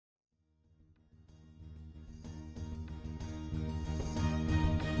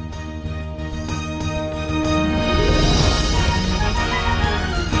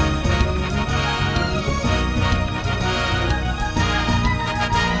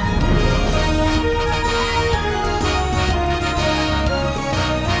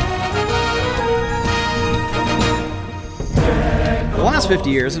past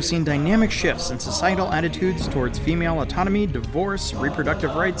 50 years have seen dynamic shifts in societal attitudes towards female autonomy, divorce,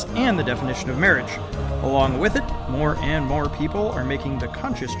 reproductive rights, and the definition of marriage. Along with it, more and more people are making the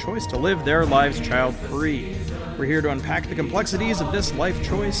conscious choice to live their lives child-free. We're here to unpack the complexities of this life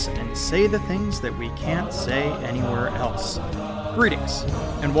choice and say the things that we can't say anywhere else. Greetings,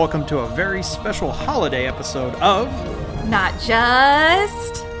 and welcome to a very special holiday episode of Not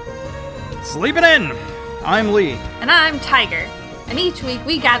Just Sleeping In! I'm Lee. And I'm Tiger. And each week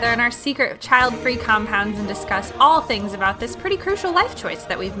we gather in our secret child-free compounds and discuss all things about this pretty crucial life choice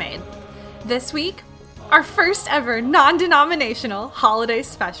that we've made. This week, our first ever non-denominational holiday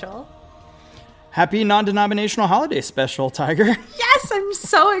special. Happy non-denominational holiday special, Tiger. Yes, I'm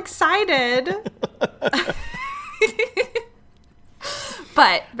so excited.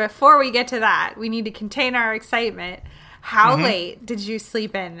 But before we get to that, we need to contain our excitement. How late did you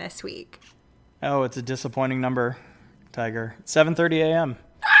sleep in this week? Oh, it's a disappointing number, Tiger. 7:30 a.m.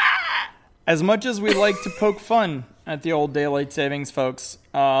 As much as we like to poke fun at the old daylight savings, folks,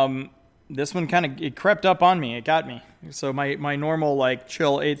 this one it crept up on me. It got me. So my normal,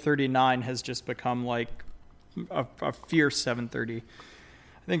 chill 8:39 has just become, a fierce 7:30.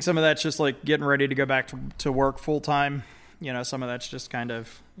 I think some of that's just, getting ready to go back to work full-time. You know, some of that's just kind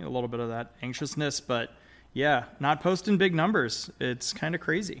of a little bit of that anxiousness. But, yeah, not posting big numbers. It's kind of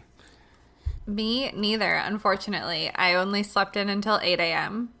crazy. Me neither, unfortunately. I only slept in until 8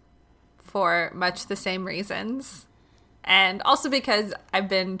 a.m. for much the same reasons. And also because I've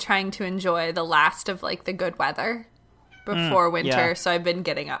been trying to enjoy the last of, the good weather before winter. Yeah. So I've been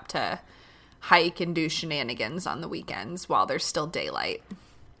getting up to hike and do shenanigans on the weekends while there's still daylight.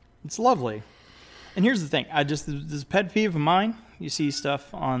 It's lovely. And here's the thing. This pet peeve of mine, you see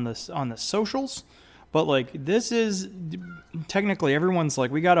stuff on the socials. But, this is, technically, everyone's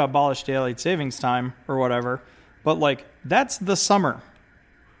we got to abolish daylight savings time or whatever. But, that's the summer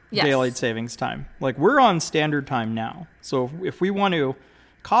daylight savings time. We're on standard time now. So, if we want to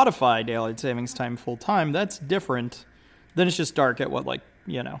codify daylight savings time full time, that's different. Then it's just dark at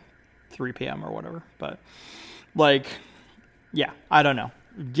 3 p.m. or whatever. But, yeah, I don't know.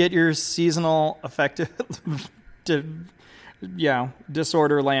 Get your seasonal affective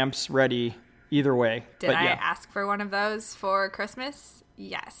disorder lamps ready. Either way. Did I ask for one of those for Christmas?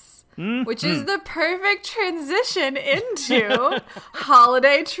 Yes. Mm-hmm. Which is the perfect transition into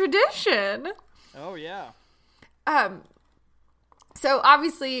holiday tradition. Oh, yeah. So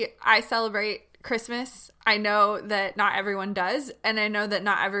obviously I celebrate Christmas. I know that not everyone does, and I know that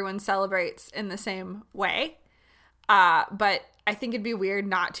not everyone celebrates in the same way. But I think it'd be weird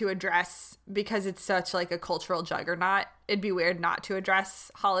not to address, because it's such a cultural juggernaut, it'd be weird not to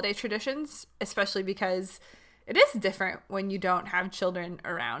address holiday traditions, especially because it is different when you don't have children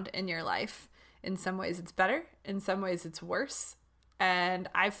around in your life. In some ways it's better, in some ways it's worse. And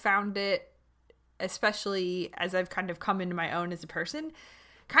I've found it, especially as I've kind of come into my own as a person,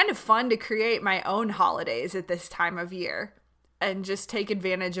 kind of fun to create my own holidays at this time of year and just take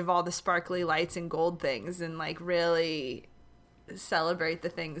advantage of all the sparkly lights and gold things and really celebrate the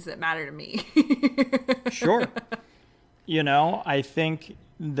things that matter to me. Sure. I think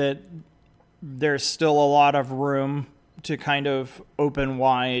that there's still a lot of room to kind of open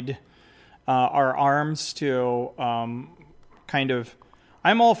wide our arms to I'm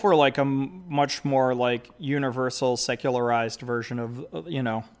all for a much more universal secularized version of,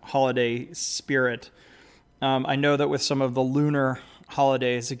 holiday spirit. I know that with some of the lunar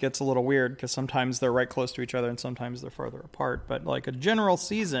holidays, it gets a little weird because sometimes they're right close to each other and sometimes they're farther apart. But a general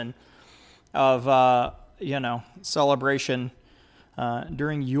season of, celebration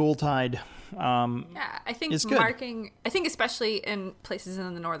during Yuletide. I think I think especially in places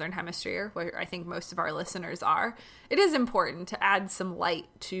in the Northern Hemisphere, where I think most of our listeners are, it is important to add some light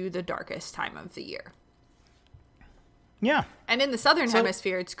to the darkest time of the year. Yeah. And in the Southern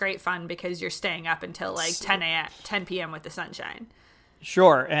Hemisphere, it's great fun because you're staying up until 10 p.m. with the sunshine.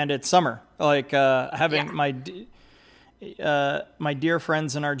 Sure, and it's summer. Having my dear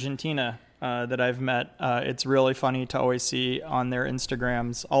friends in Argentina that I've met, it's really funny to always see on their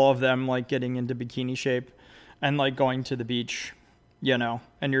Instagrams, all of them getting into bikini shape and going to the beach,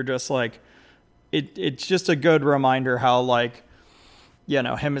 and you're just it's just a good reminder how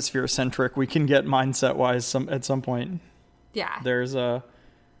hemisphere centric we can get mindset wise at some point. Yeah. There's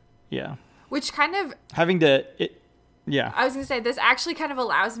which kind of having to. I was going to say, this actually kind of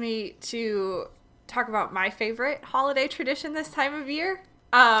allows me to talk about my favorite holiday tradition this time of year.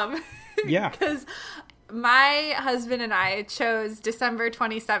 Yeah. Because my husband and I chose December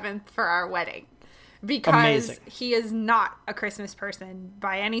 27th for our wedding. because Amazing. he is not a Christmas person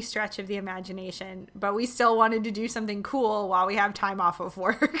by any stretch of the imagination, but we still wanted to do something cool while we have time off of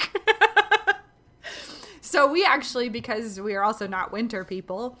work. So we actually, because we are also not winter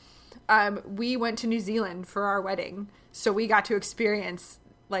people, we went to New Zealand for our wedding. So we got to experience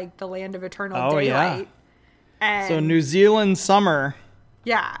like the land of eternal daylight. Yeah. And So New Zealand summer.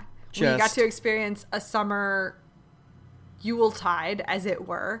 yeah, we got Just- to experience a summer Yuletide, as it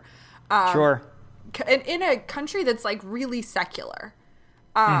were. Sure. In a country that's like really secular.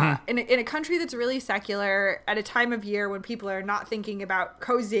 In a country that's really secular at a time of year when people are not thinking about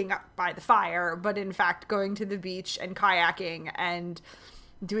cozying up by the fire, but in fact going to the beach and kayaking and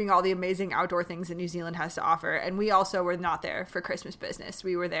doing all the amazing outdoor things that New Zealand has to offer. And we also were not there for Christmas business.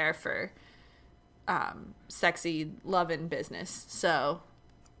 We were there for sexy loving business. So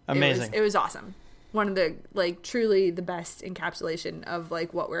Amazing. It was awesome. One of the, like, truly the best encapsulation of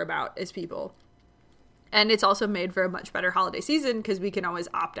like what we're about as people. And it's also made for a much better holiday season because we can always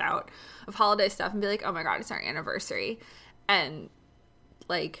opt out of holiday stuff and be like, oh my God, it's our anniversary. And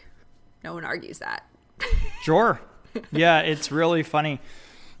like, no one argues that. Sure. Yeah, it's really funny.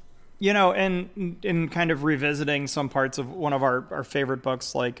 You know, and in kind of revisiting some parts of one of our favorite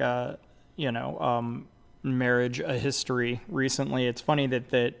books, like, Marriage, A History recently, it's funny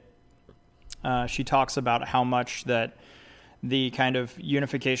that she talks about how much that the kind of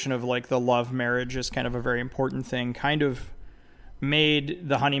unification of like the love marriage is kind of a very important thing, kind of made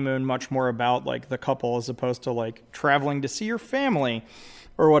the honeymoon much more about like the couple as opposed to like traveling to see your family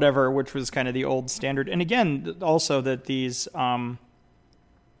or whatever, which was kind of the old standard. And again, also that these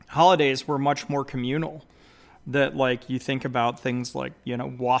holidays were much more communal, that like you think about things like, you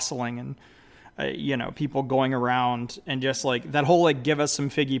know, wassailing and people going around and just like that whole like give us some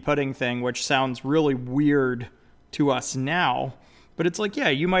figgy pudding thing, which sounds really weird to us now, but it's like, yeah,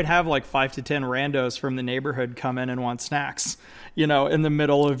 you might have like 5 to 10 randos from the neighborhood come in and want snacks, in the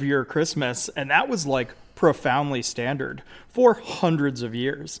middle of your Christmas. And that was like profoundly standard for hundreds of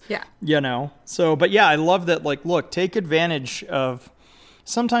years. Yeah. So, but yeah, I love that. Like, look, take advantage of,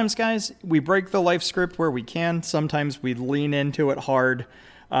 sometimes guys, we break the life script where we can. Sometimes we lean into it hard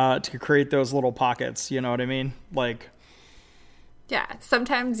to create those little pockets. You know what I mean? Like, yeah.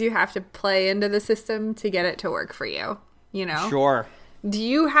 Sometimes you have to play into the system to get it to work for you, Sure. Do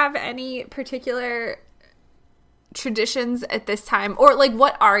you have any particular traditions at this time? Or like,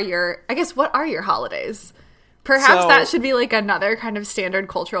 what are your holidays? Perhaps that should be like another kind of standard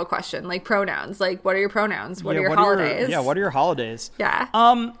cultural question, like pronouns. Like, what are your pronouns? What are your holidays? What are your holidays?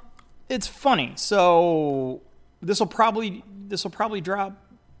 Yeah. It's funny. So this will probably drop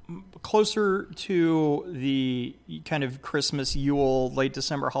closer to the kind of Christmas, Yule, late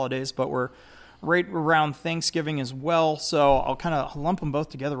December holidays, but we're right around Thanksgiving as well. So I'll kind of lump them both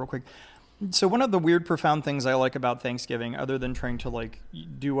together real quick. So one of the weird, profound things I like about Thanksgiving, other than trying to like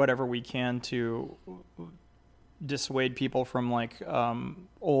do whatever we can to dissuade people from like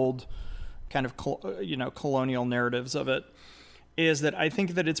old kind of colonial narratives of it, is that I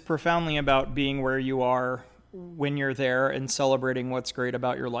think that it's profoundly about being where you are when you're there and celebrating what's great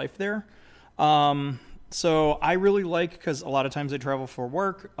about your life there. So I really like, because a lot of times I travel for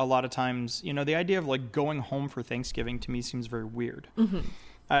work, a lot of times, the idea of like going home for Thanksgiving to me seems very weird. Mm-hmm.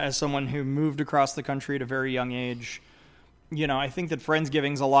 As someone who moved across the country at a very young age, I think that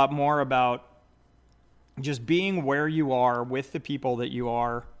Friendsgiving's a lot more about just being where you are with the people that you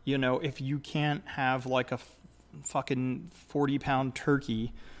are. If you can't have like a fucking 40-pound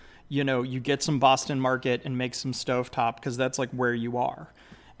turkey, you get some Boston Market and make some stovetop, because that's like where you are.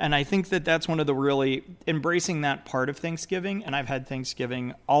 And I think that that's one of the really embracing that part of Thanksgiving. And I've had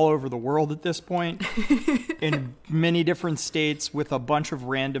Thanksgiving all over the world at this point in many different states with a bunch of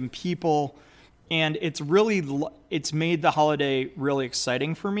random people. And it's made the holiday really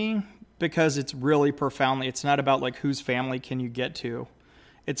exciting for me, because it's really profoundly, it's not about like whose family can you get to.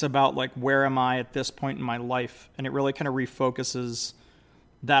 It's about like, where am I at this point in my life? And it really kind of refocuses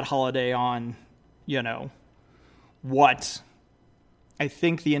that holiday on, what I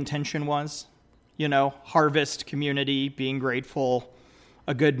think the intention was, harvest, community, being grateful,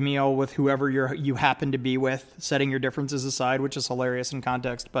 a good meal with whoever you happen to be with, setting your differences aside, which is hilarious in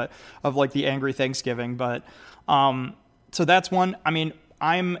context, but of like the angry Thanksgiving. But, so that's one. I mean,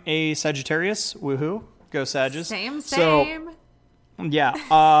 I'm a Sagittarius, woohoo, go Sagittarius. Same. So,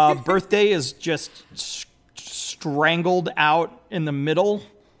 yeah. Birthday is just strangled out in the middle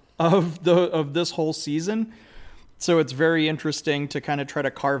of this whole season. So it's very interesting to kind of try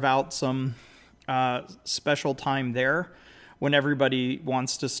to carve out some special time there when everybody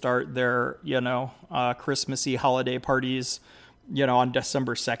wants to start their, Christmassy holiday parties, on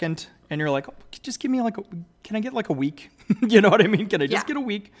December 2nd, and you're like, oh, just give me can I get like a week? You know what I mean? Can I just get a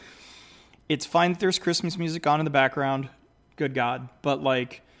week? It's fine that there's Christmas music on in the background. Good God. But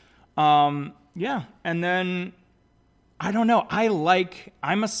like, yeah. And then, I don't know.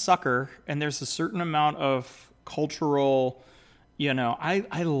 I'm a sucker, and there's a certain amount of cultural,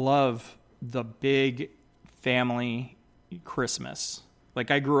 I love the big family Christmas. Like,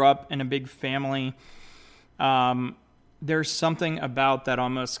 I grew up in a big family. There's something about that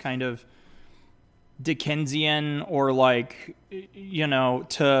almost kind of Dickensian, or like,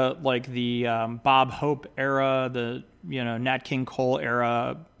 to like the Bob Hope era, the, Nat King Cole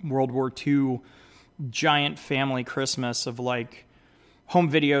era, World War II giant family Christmas of like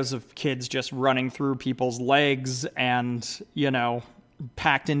home videos of kids just running through people's legs and,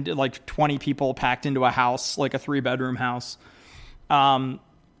 packed into like 20 people packed into a house, like a 3-bedroom house. I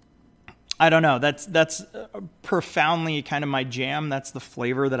don't know. That's profoundly kind of my jam. That's the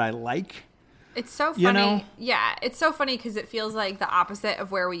flavor that I like. It's so funny. Yeah, it's so funny because it feels like the opposite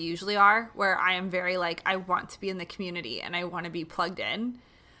of where we usually are, where I am very like, I want to be in the community and I want to be plugged in.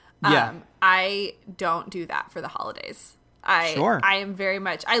 Yeah. I don't do that for the holidays. Sure. I am very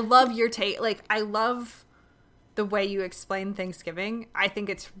much, I love your take. Like, I love the way you explain Thanksgiving. I think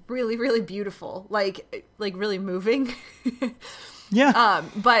it's really, really beautiful. Like really moving. Yeah.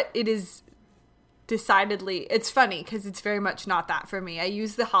 But it is decidedly, it's funny because it's very much not that for me. I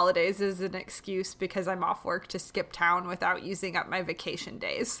use the holidays as an excuse because I'm off work to skip town without using up my vacation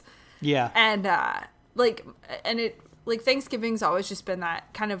days. Yeah. And Thanksgiving's always just been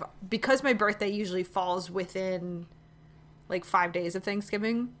that kind of, because my birthday usually falls within like 5 days of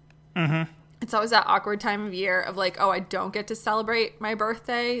Thanksgiving. Mm-hmm. It's always that awkward time of year of like, oh, I don't get to celebrate my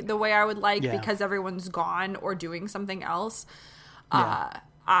birthday the way I would like because everyone's gone or doing something else. Yeah.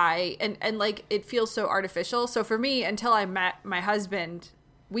 And like, it feels so artificial. So for me, until I met my husband,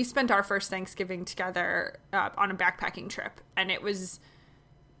 we spent our first Thanksgiving together on a backpacking trip, and it was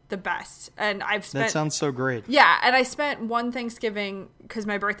the best. And that sounds so great. Yeah. And I spent one Thanksgiving, because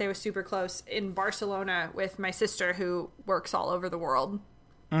my birthday was super close, in Barcelona with my sister, who works all over the world,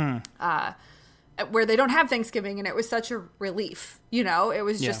 where they don't have Thanksgiving. And it was such a relief, it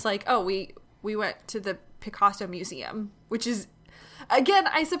was just like, oh, we went to the Picasso Museum, which is, again,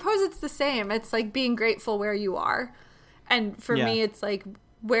 I suppose it's the same. It's like being grateful where you are. And for me, it's like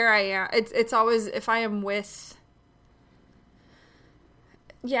where I am. It's always, if I am with,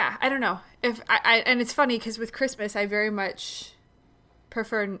 I don't know. And it's funny because with Christmas, I very much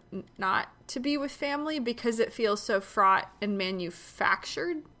prefer not to be with family because it feels so fraught and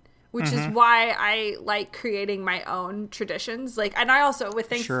manufactured, which is why I like creating my own traditions. Like, and I also with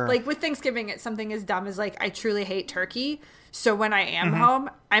Thanksgiving, it's something as dumb as like, I truly hate turkey. So when I am home,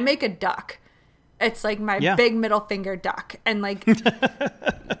 I make a duck. It's like my big middle finger duck. And like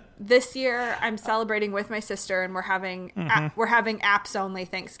this year I'm celebrating with my sister, and we're having apps only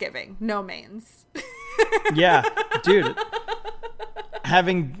Thanksgiving. No mains. Yeah, dude.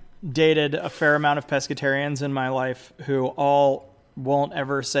 Having dated a fair amount of pescatarians in my life who all won't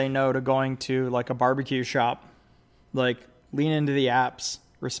ever say no to going to like a barbecue shop, like lean into the apps,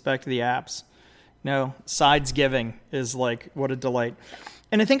 respect the apps. No, sides giving is like, what a delight.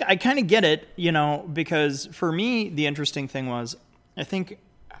 And I think I kind of get it, because for me, the interesting thing was, I think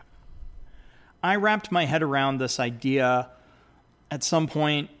I wrapped my head around this idea at some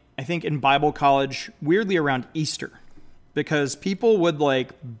point, I think in Bible college, weirdly around Easter, because people would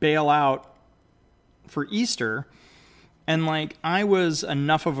like bail out for Easter. And like, I was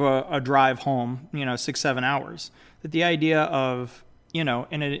enough of a drive home, 6-7 hours, that the idea of, in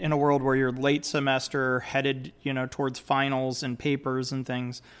a world where you're late semester, headed, towards finals and papers and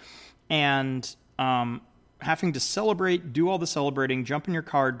things, and having to celebrate, do all the celebrating, jump in your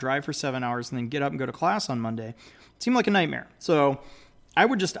car, drive for 7 hours, and then get up and go to class on Monday, it seemed like a nightmare. So I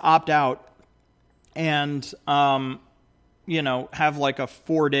would just opt out and, have like a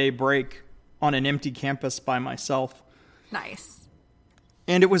 4-day break on an empty campus by myself. Nice.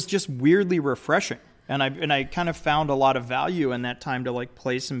 And it was just weirdly refreshing. And I kind of found a lot of value in that time to like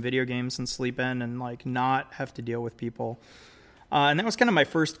play some video games and sleep in and like not have to deal with people. And that was kind of my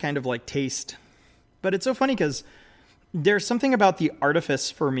first kind of like taste. But it's so funny because there's something about the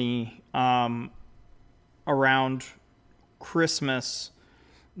artifice for me around Christmas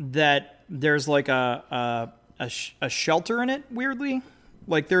that there's like a shelter in it, weirdly.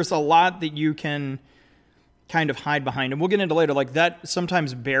 Like there's a lot that you can kind of hide behind, and we'll get into later, like that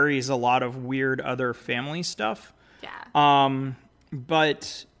sometimes buries a lot of weird other family stuff.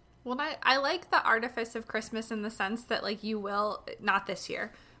 But I like the artifice of Christmas in the sense that like you will, not this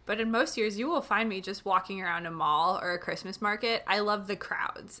year, But in most years, you will find me just walking around a mall or a Christmas market. I love the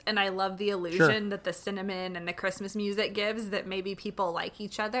crowds, and I love the illusion that the cinnamon and the Christmas music gives, that maybe people like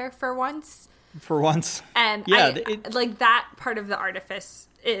each other for once. And like that part of the artifice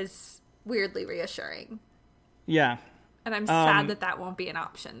is weirdly reassuring. Yeah. And I'm sad that won't be an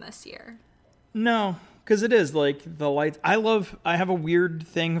option this year. No, because it is like the lights. I have a weird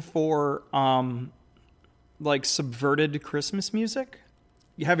thing for like subverted Christmas music.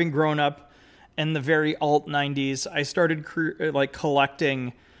 Having grown up in the very alt 90s, I started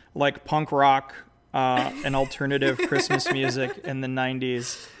collecting like punk rock and alternative Christmas music in the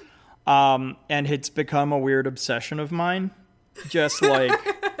 90s. And it's become a weird obsession of mine. Just like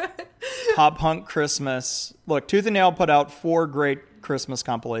pop punk Christmas. Look, Tooth and Nail put out 4 great Christmas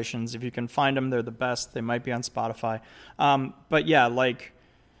compilations. If you can find them, they're the best. They might be on Spotify. But yeah, like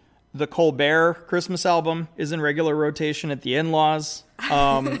the Colbert Christmas album is in regular rotation at the in-laws.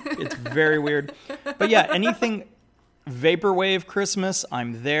 It's very weird. But yeah, anything vaporwave Christmas,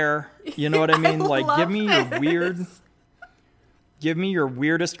 I'm there. You know what I mean? Like, give me your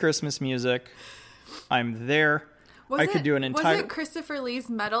weirdest Christmas music. I'm there. Could do an entire... Was it Christopher Lee's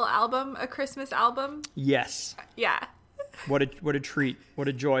metal album a Christmas album? Yes. Yeah. What a treat. What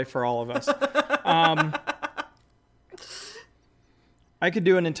a joy for all of us. I could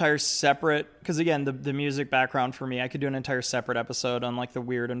do an entire separate, because again, the music background for me, I could do an entire separate episode on like the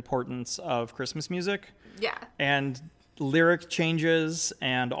weird importance of Christmas music. Yeah. And lyric changes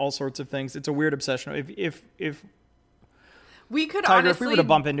and all sorts of things. It's a weird obsession. If we could Tiger, honestly... if we were to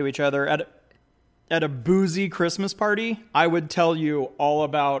bump into each other at a boozy Christmas party, I would tell you all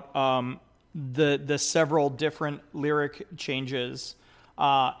about the several different lyric changes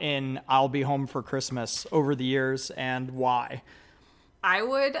in "I'll Be Home for Christmas" over the years and why. I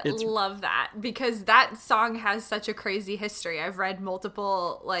would love that, because that song has such a crazy history. I've read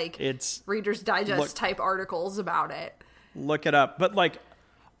multiple Reader's Digest type articles about it. Look it up. But like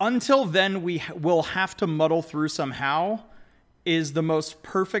until then, we will have to muddle through somehow is the most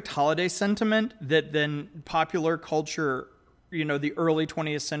perfect holiday sentiment that then popular culture, you know, the early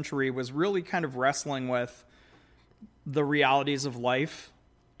 20th century was really kind of wrestling with the realities of life.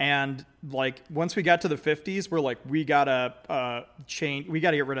 And like once we got to the 50s, we're like, we gotta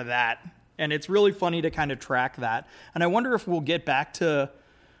get rid of that. And it's really funny to kind of track that. And I wonder if we'll get back to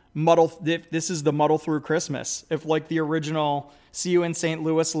if this is the muddle through Christmas. If like the original "See You in St.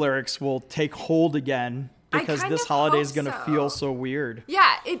 Louis" lyrics will take hold again, because this holiday is going to feel so weird.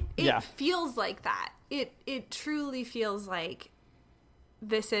 Yeah, it feels like that. It truly feels like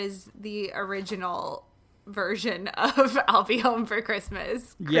this is the original version of "I'll Be Home for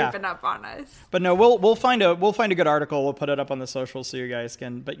Christmas" creeping up on us. But no, we'll find a good article. We'll put it up on the socials so you guys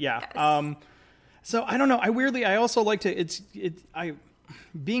can. But yeah, yes. So I don't know. I also like to.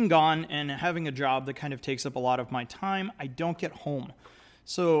 Being gone and having a job that kind of takes up a lot of my time. I don't get home.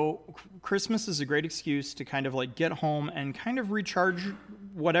 So Christmas is a great excuse to kind of like get home and kind of recharge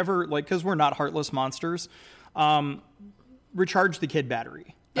whatever, like, because we're not heartless monsters, recharge the kid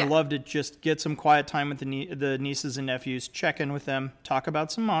battery. Yeah. I love to just get some quiet time with the nieces and nephews, check in with them, talk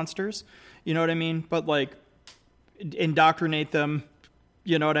about some monsters, you know what I mean? But like indoctrinate them,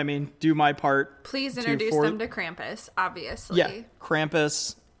 you know what I mean? Do my part. Please introduce them to Krampus, obviously. Yeah,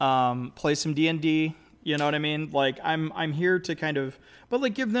 Krampus, play some D&D. You know what I mean? Like I'm here to kind of, but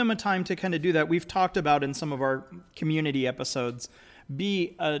like give them a time to kind of do that. We've talked about in some of our community episodes,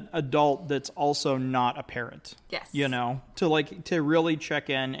 be an adult that's also not a parent. Yes. You know, to really check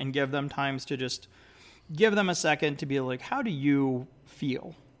in and give them times to just give them a second to be like, how do you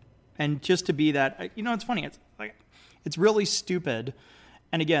feel? And just to be that, you know, it's funny. It's like, it's really stupid.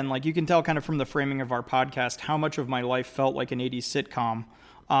 And again, like you can tell kind of from the framing of our podcast, how much of my life felt like an 80s sitcom.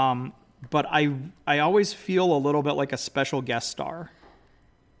 But I always feel a little bit like a special guest star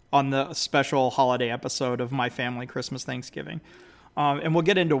on the special holiday episode of My Family Christmas Thanksgiving. And we'll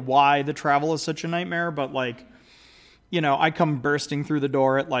get into why the travel is such a nightmare. But like, you know, I come bursting through the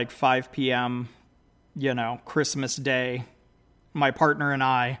door at like 5 p.m., you know, Christmas Day. My partner and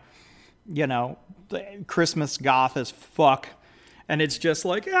I, you know, Christmas goth as fuck. And it's just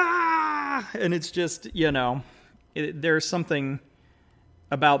like, and it's just, you know, there's something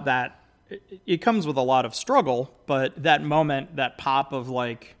about that. It comes with a lot of struggle, but that moment, that pop of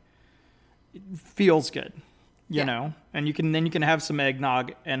like, it feels good, you know, and you can have some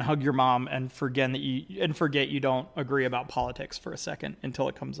eggnog and hug your mom and forget you don't agree about politics for a second until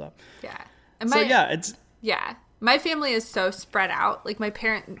it comes up. Yeah. And my family is so spread out. Like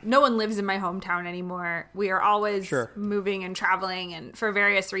no one lives in my hometown anymore. We are always moving and traveling and for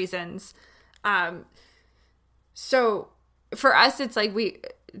various reasons. So for us, it's like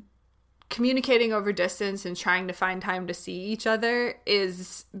communicating over distance and trying to find time to see each other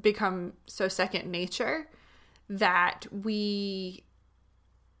is become so second nature that the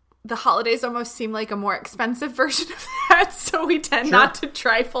holidays almost seem like a more expensive version of that, so we tend not to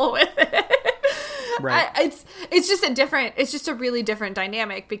trifle with it. Right. It's just a really different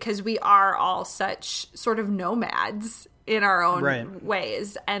dynamic because we are all such sort of nomads in our own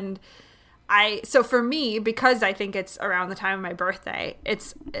ways. And so for me, because I think it's around the time of my birthday,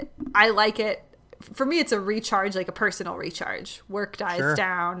 I like it. For me, it's a recharge, like a personal recharge. Work dies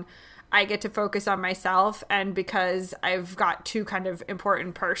down. I get to focus on myself. And because I've got 2 kind of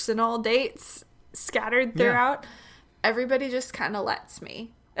important personal dates scattered throughout, everybody just kind of lets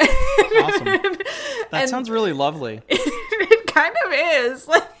me. Awesome. That sounds really lovely. It kind of is.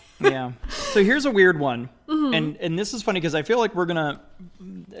 Yeah. So here's a weird one. And this is funny because I feel like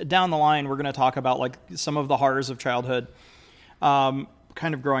down the line, we're going to talk about like some of the horrors of childhood, kind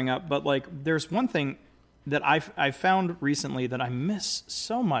of growing up. But like, there's one thing that I found recently that I miss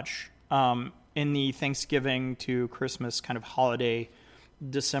so much in the Thanksgiving to Christmas kind of holiday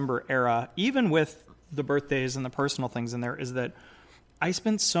December era, even with the birthdays and the personal things in there, is that I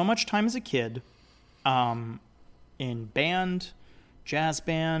spent so much time as a kid in band, jazz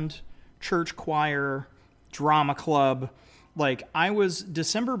band, church choir, drama club. Like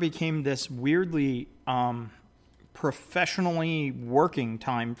December became this weirdly professionally working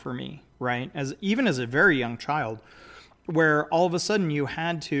time for me, right? Even as a very young child, where all of a sudden you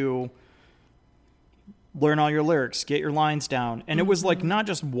had to learn all your lyrics, get your lines down. And it was like not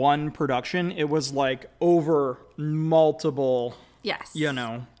just one production, it was like over multiple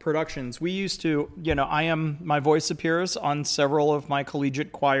productions. We used to, my voice appears on several of my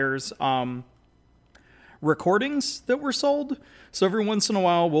collegiate choirs recordings that were sold. So every once in a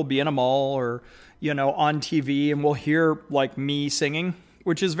while we'll be in a mall or, on TV and we'll hear like me singing,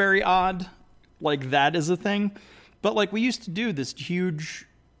 which is very odd. Like that is a thing. But like we used to do this huge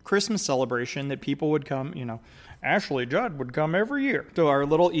Christmas celebration that people would come, Ashley Judd would come every year to our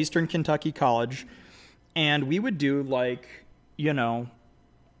little Eastern Kentucky college. And we would do like,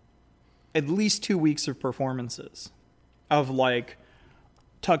 at least 2 weeks of performances of like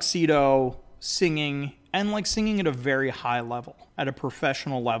tuxedo singing and like singing at a very high level, at a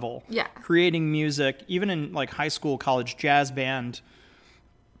professional level. Yeah. Creating music, even in like high school, college jazz band.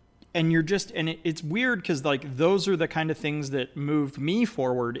 And it's weird because like those are the kind of things that moved me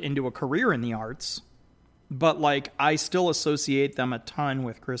forward into a career in the arts. But like I still associate them a ton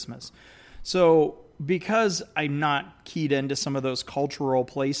with Christmas. So because I'm not keyed into some of those cultural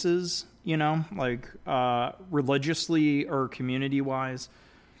places, like religiously or community-wise,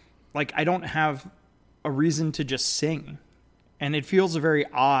 like I don't have a reason to just sing. And it feels very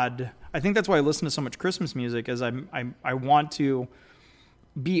odd. I think that's why I listen to so much Christmas music, is I want to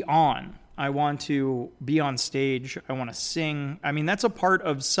be on. I want to be on stage. I want to sing. I mean, that's a part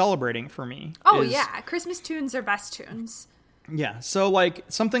of celebrating for me. Oh, yeah. Christmas tunes are best tunes. Yeah, so like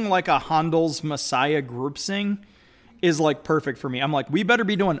something like a Handel's Messiah group sing is like perfect for me. I'm like, we better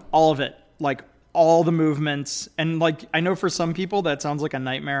be doing all of it, like all the movements. And like, I know for some people that sounds like a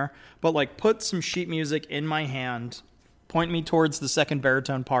nightmare, but like put some sheet music in my hand, point me towards the second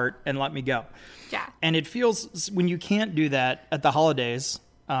baritone part and let me go. Yeah. And it feels, when you can't do that at the holidays,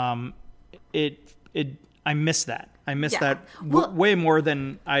 I miss that. I miss that way more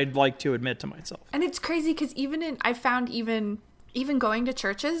than I'd like to admit to myself. And it's crazy because I found even going to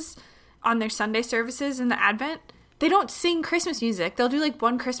churches on their Sunday services in the Advent, they don't sing Christmas music. They'll do like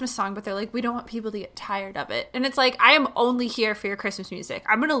one Christmas song, but they're like, we don't want people to get tired of it. And it's like, I am only here for your Christmas music.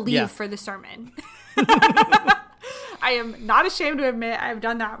 I'm going to leave for the sermon. I am not ashamed to admit I've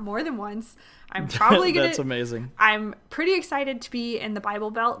done that more than once. I'm probably going to... That's amazing. I'm pretty excited to be in the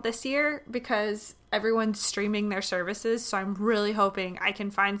Bible Belt this year because everyone's streaming their services. So I'm really hoping I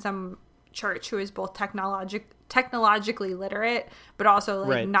can find some church who is both technologically literate, but also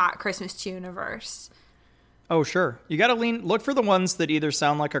like not Christmas tune averse. Oh, sure. You got to look for the ones that either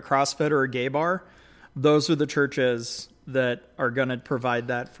sound like a CrossFit or a gay bar. Those are the churches that are going to provide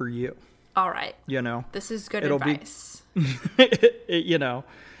that for you. All right. This is good advice.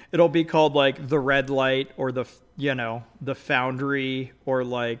 It'll be called like the Red Light or the Foundry or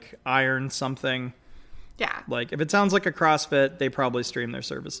like Iron something. Yeah. Like if it sounds like a CrossFit, they probably stream their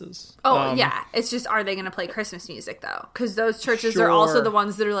services. Oh, yeah. It's just, are they going to play Christmas music though? Because those churches are also the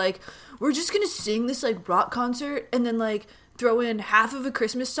ones that are like, we're just going to sing this like rock concert and then like throw in half of a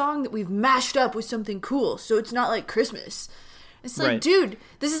Christmas song that we've mashed up with something cool. So it's not like Christmas. It's like, dude,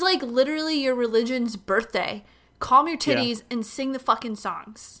 this is like literally your religion's birthday. Calm your titties and sing the fucking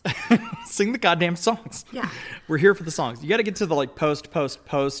songs. Sing the goddamn songs. Yeah. We're here for the songs. You got to get to the like post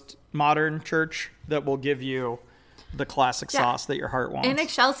modern church that will give you the classic sauce that your heart wants. In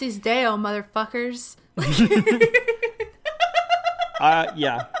Excelsis Deo, motherfuckers.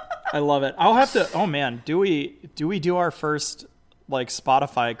 Yeah, I love it. I'll have to. Oh man, do we do our first like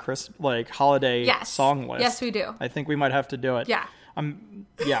Spotify holiday song list? Yes, we do. I think we might have to do it. Yeah.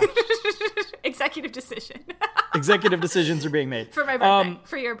 Yeah. Executive decision. Executive decisions are being made for my birthday.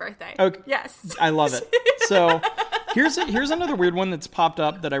 For your birthday. Okay. Yes. I love it. So here's another weird one that's popped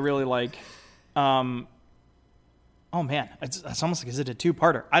up that I really like. Oh man, it's almost like, is it a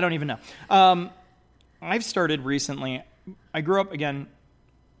two-parter? I don't even know. I've started recently. I grew up, again,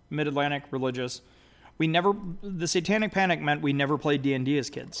 Mid-Atlantic, religious. The Satanic Panic meant we never played D&D as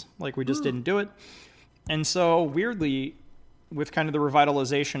kids. Like, we just didn't do it. And so, weirdly, with kind of the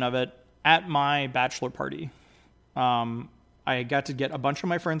revitalization of it, at my bachelor party, I got to get a bunch of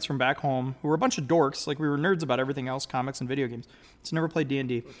my friends from back home, who were a bunch of dorks. Like, we were nerds about everything else, comics and video games. So never played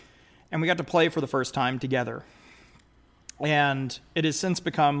D&D. And we got to play for the first time together. And it has since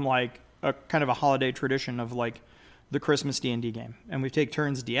become like a kind of a holiday tradition of like the Christmas D&D game. And we take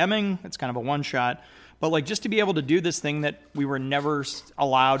turns DMing. It's kind of a one shot, but like just to be able to do this thing that we were never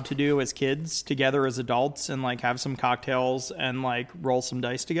allowed to do as kids together as adults and like have some cocktails and like roll some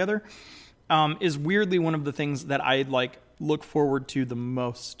dice together, is weirdly one of the things that I like look forward to the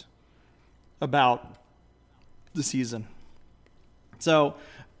most about the season. So,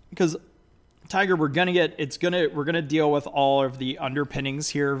 because Tiger, we're gonna deal with all of the underpinnings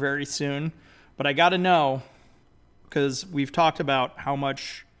here very soon, but I gotta know, because we've talked about how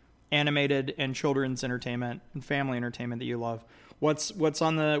much animated and children's entertainment and family entertainment that you love. What's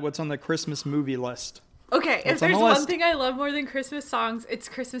on the Christmas movie list? Okay, if there's one thing I love more than Christmas songs, it's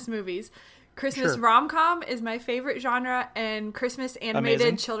Christmas movies. Christmas rom-com is my favorite genre, and Christmas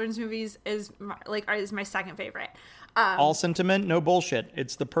animated children's movies is my second favorite. All sentiment, no bullshit.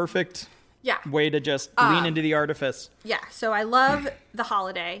 It's the perfect way to just lean into the artifice. Yeah, so I love the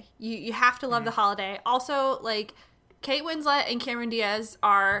holiday. You have to love the holiday. Also, like, Kate Winslet and Cameron Diaz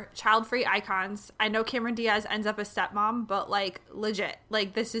are child-free icons. I know Cameron Diaz ends up a stepmom, but, like, legit.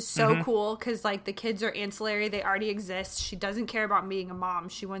 Like, this is so cool because, like, the kids are ancillary. They already exist. She doesn't care about being a mom.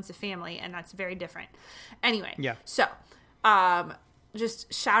 She wants a family, and that's very different. Anyway, so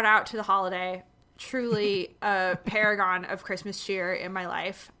just shout out to the holiday. Truly a paragon of Christmas cheer in my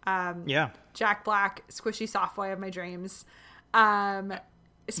life. Jack Black, squishy soft boy of my dreams.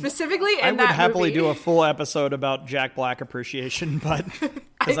 Specifically in that I would happily movie. do a full episode about Jack Black appreciation, but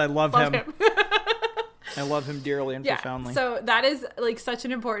because I love him. I love him dearly and profoundly. So that is like such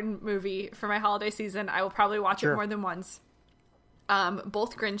an important movie for my holiday season. I will probably watch it more than once.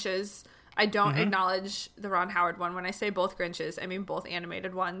 Both Grinches. I don't acknowledge the Ron Howard one. When I say both Grinches, I mean both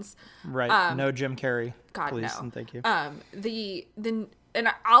animated ones. Right. No Jim Carrey. God, please, no. And thank you. And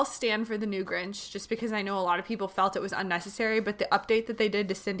I'll stand for the new Grinch just because I know a lot of people felt it was unnecessary, but the update that they did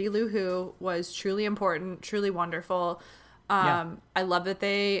to Cindy Lou Who was truly important, truly wonderful. I love that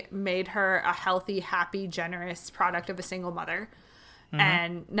they made her a healthy, happy, generous product of a single mother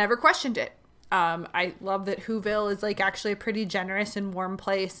and never questioned it. I love that Whoville is like actually a pretty generous and warm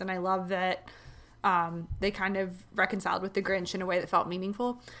place, and I love that they kind of reconciled with the Grinch in a way that felt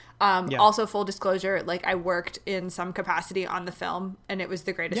meaningful. Also, full disclosure, like I worked in some capacity on the film, and it was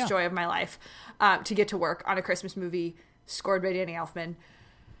the greatest joy of my life to get to work on a Christmas movie scored by Danny Elfman.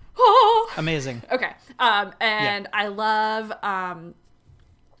 Oh! Amazing. Okay. I love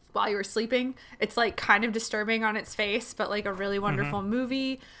While You Were Sleeping. It's like kind of disturbing on its face, but like a really wonderful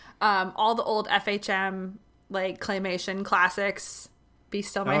movie. All the old FHM like claymation classics, Be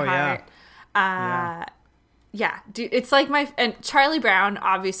Still My Heart. Dude, it's like and Charlie Brown,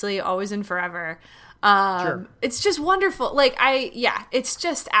 obviously, Always and Forever. It's just wonderful. Like it's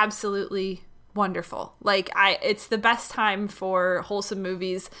just absolutely wonderful. Like it's the best time for wholesome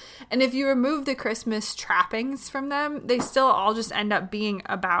movies. And if you remove the Christmas trappings from them, they still all just end up being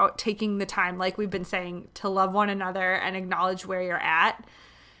about taking the time, like we've been saying, to love one another and acknowledge where you're at.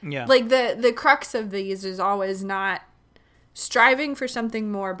 Yeah. Like the crux of these is always not striving for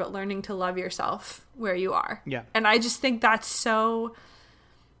something more, but learning to love yourself where you are. Yeah. And I just think that's so...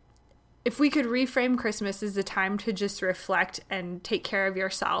 If we could reframe Christmas as a time to just reflect and take care of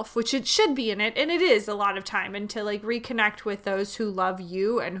yourself, which it should be in it, and it is a lot of time, and to like reconnect with those who love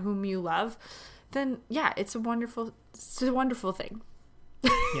you and whom you love, then it's a wonderful thing.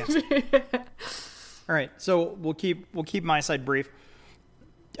 Yeah. All right. So we'll keep my side brief.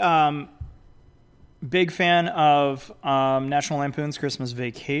 Big fan of National Lampoon's Christmas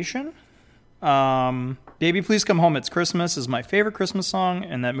Vacation. Baby Please Come Home, It's Christmas is my favorite Christmas song,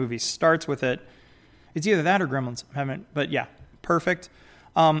 and that movie starts with it. It's either that or Gremlins. But yeah, perfect.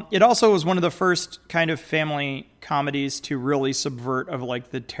 It also was one of the first kind of family comedies to really subvert of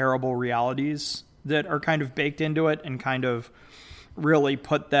like the terrible realities that are kind of baked into it and kind of really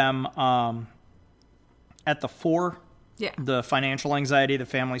put them at the fore. Yeah. The financial anxiety, the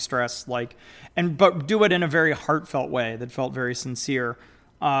family stress, but do it in a very heartfelt way that felt very sincere.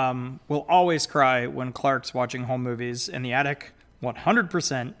 Will always cry when Clark's watching home movies in the attic,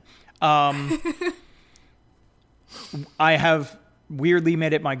 100%. I have weirdly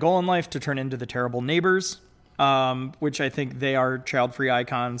made it my goal in life to turn into the terrible neighbors, which I think they are child-free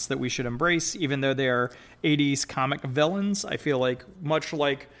icons that we should embrace, even though they are 80s comic villains. I feel like, much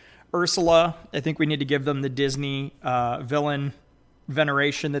like Ursula, I think we need to give them the Disney villain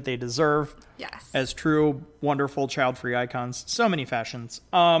veneration that they deserve. Yes. As true, wonderful, child-free icons. So many fashions.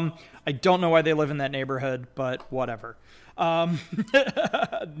 I don't know why they live in that neighborhood, but whatever.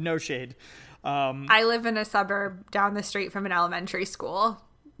 No shade. I live in a suburb down the street from an elementary school.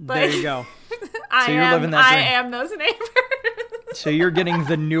 But there you go. I am those neighbors. So you're getting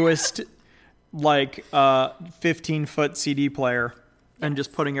the newest, 15-foot CD player and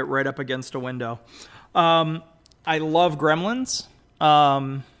just putting it right up against a window. I love Gremlins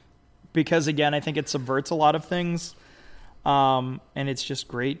because, again, I think it subverts a lot of things. And it's just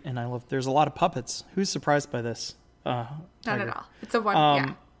great. And there's a lot of puppets. Who's surprised by this? Not at all. It's a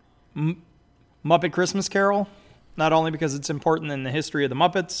one. Muppet Christmas Carol, not only because it's important in the history of the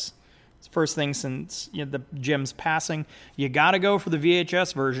Muppets. It's the first thing since the Jim's passing. You got to go for the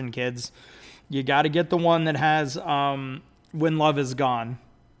VHS version, kids. You got to get the one that has When Love Is Gone,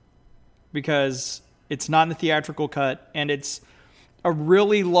 because it's not in the theatrical cut, and it's a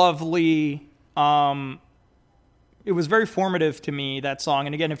really lovely... it was very formative to me, that song.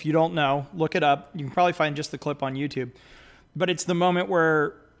 And again, if you don't know, look it up. You can probably find just the clip on YouTube. But it's the moment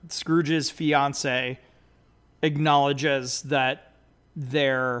where Scrooge's fiance acknowledges that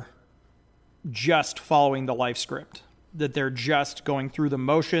they're just following the life script, that they're just going through the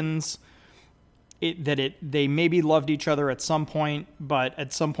motions, they maybe loved each other at some point, but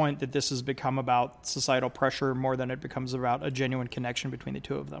at some point that this has become about societal pressure more than it becomes about a genuine connection between the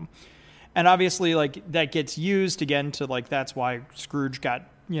two of them. And obviously, that gets used again to, that's why Scrooge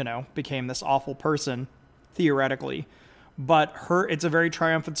became this awful person, theoretically. But it's a very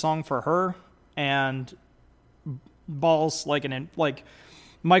triumphant song for her, and balls like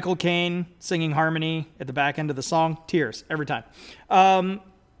Michael Caine singing harmony at the back end of the song, tears every time.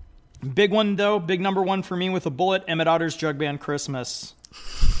 Big one though, big number one for me with a bullet, Emmett Otter's Jug Band Christmas.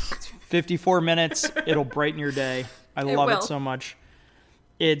 54 minutes, it'll brighten your day. I love it so much.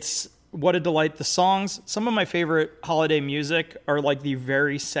 It's what a delight. The songs, some of my favorite holiday music are the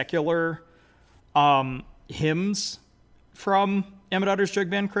very secular hymns from Emmett Otter's Jug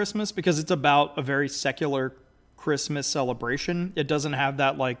Band Christmas, because it's about a very secular Christmas celebration. It doesn't have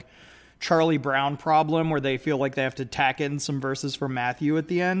that Charlie Brown problem where they feel like they have to tack in some verses from Matthew at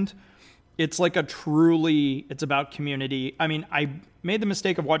the end. It's it's about community. I mean, I made the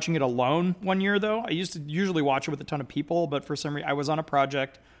mistake of watching it alone one year, though. I used to usually watch it with a ton of people, but for some reason I was on a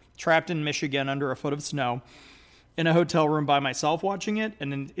project trapped in Michigan under a foot of snow in a hotel room by myself watching it,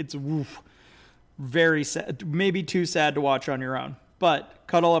 and it's very sad, maybe too sad to watch on your own. But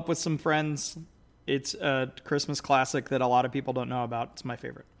cuddle up with some friends. It's a Christmas classic that a lot of people don't know about. It's my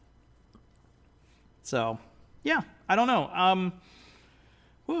favorite. So, yeah, I don't know.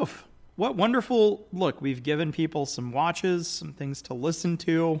 What wonderful look. We've given people some watches, some things to listen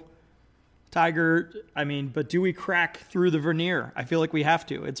to. Tiger, but do we crack through the veneer? I feel like we have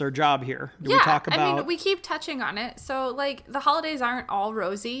to. It's our job here. We talk about... we keep touching on it. So, the holidays aren't all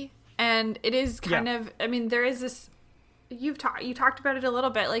rosy. And it is kind of... there is this... You talked about it a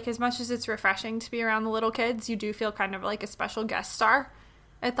little bit. As much as it's refreshing to be around the little kids, you do feel kind of like a special guest star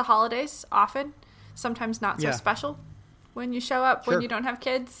at the holidays often. Sometimes not so special when you show up when you don't have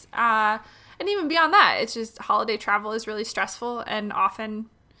kids. And even beyond that, it's just holiday travel is really stressful, and often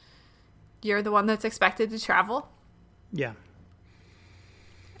you're the one that's expected to travel. Yeah.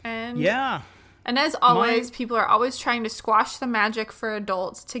 And as always, people are always trying to squash the magic for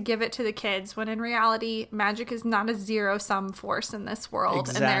adults to give it to the kids, when in reality, magic is not a zero-sum force in this world.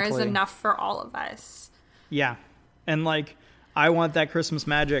 Exactly. And there is enough for all of us. Yeah. And I want that Christmas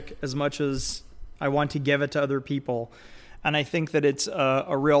magic as much as I want to give it to other people. And I think that it's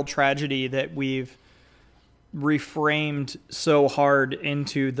a real tragedy that we've reframed so hard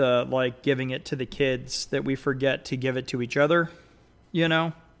into the giving it to the kids that we forget to give it to each other,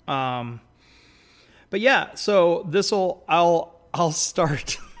 but yeah, so I'll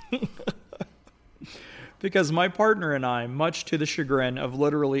start because my partner and I, much to the chagrin of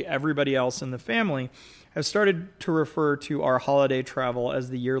literally everybody else in the family, have started to refer to our holiday travel as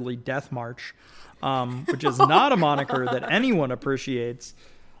the yearly death march, which is not a moniker that anyone appreciates.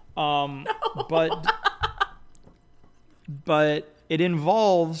 But it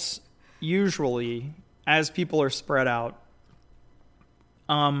involves, usually, as people are spread out,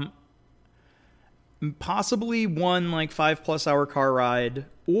 possibly one like 5+ hour car ride,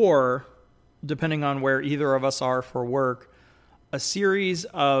 or depending on where either of us are for work, a series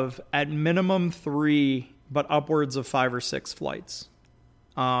of at minimum 3 but upwards of 5 or 6 flights,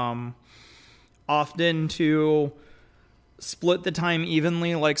 often to split the time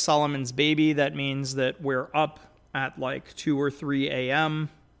evenly like Solomon's baby. That means that we're up at like 2 or 3 a.m.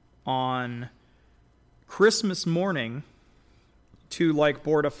 on Christmas morning to like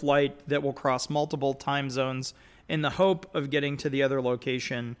board a flight that will cross multiple time zones in the hope of getting to the other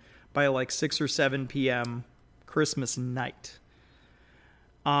location by like 6 or 7 p.m. Christmas night.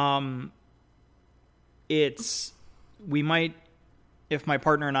 We might, if my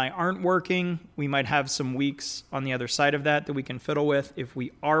partner and I aren't working, we might have some weeks on the other side of that we can fiddle with. If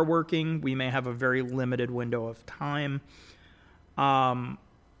we are working, we may have a very limited window of time.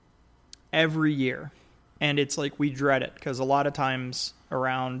 Every year. And it's like we dread it because a lot of times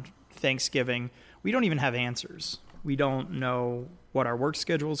around Thanksgiving, we don't even have answers. We don't know what our work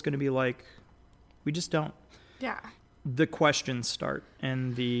schedule is going to be like. We just don't. Yeah. The questions start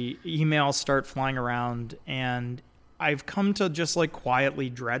and the emails start flying around, and I've come to just like quietly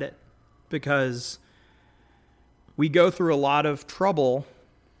dread it because we go through a lot of trouble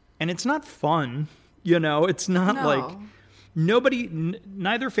and it's not fun. You know, it's not like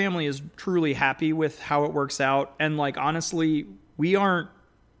neither family is truly happy with how it works out. And like, honestly, we aren't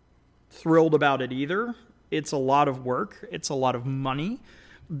thrilled about it either. It's a lot of work. It's a lot of money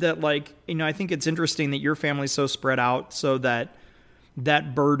that, like, you know, I think it's interesting that your family's so spread out so that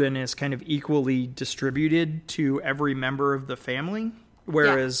that burden is kind of equally distributed to every member of the family.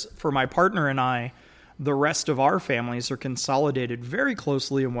 Whereas for my partner and I, the rest of our families are consolidated very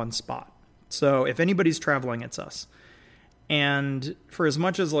closely in one spot. So if anybody's traveling, it's us. And for as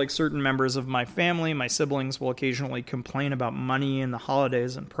much as like certain members of my family, my siblings will occasionally complain about money and the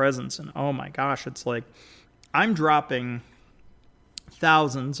holidays and presents, and oh my gosh, it's like I'm dropping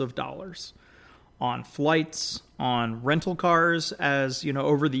thousands of dollars on flights, on rental cars. As you know,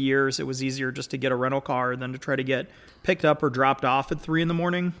 over the years, it was easier just to get a rental car than to try to get picked up or dropped off at 3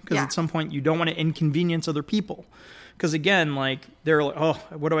 a.m. because at some point you don't want to inconvenience other people. Because again, like, they're like, oh,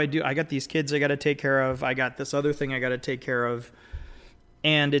 what do? I got these kids I got to take care of. I got this other thing I got to take care of.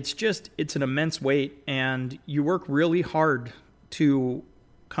 And it's an immense weight. And you work really hard to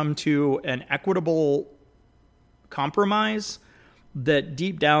come to an equitable compromise that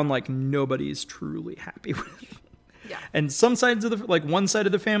deep down, like, nobody's truly happy with. Yeah. And some sides of one side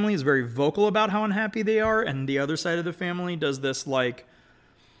of the family is very vocal about how unhappy they are. And the other side of the family does this, like,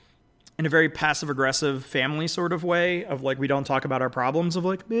 in a very passive-aggressive family sort of way of, like, we don't talk about our problems of,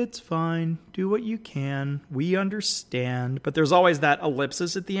 like, it's fine, do what you can, we understand. But there's always that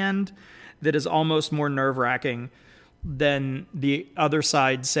ellipsis at the end that is almost more nerve-wracking than the other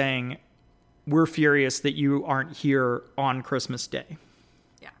side saying, we're furious that you aren't here on Christmas Day.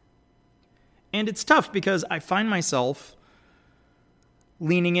 Yeah. And it's tough because I find myself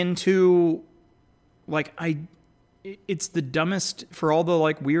leaning into, like, it's the dumbest for all the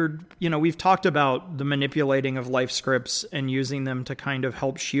like weird, you know, we've talked about the manipulating of life scripts and using them to kind of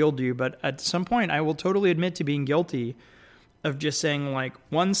help shield you. But at some point I will totally admit to being guilty of just saying, like,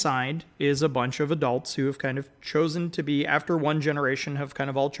 one side is a bunch of adults who have kind of chosen to be, after one generation, have kind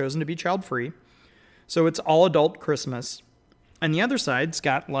of all chosen to be child free. So it's all adult Christmas. And the other side's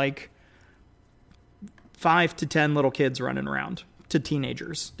got like 5 to 10 little kids running around, to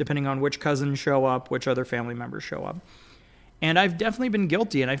teenagers, depending on which cousins show up, which other family members show up. And I've definitely been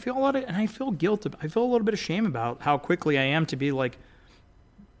guilty, and I feel guilt. I feel a little bit of shame about how quickly I am to be like,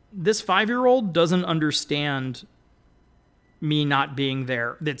 this 5-year-old doesn't understand me not being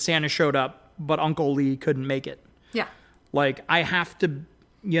there, that Santa showed up, but Uncle Lee couldn't make it. Yeah. Like, I have to,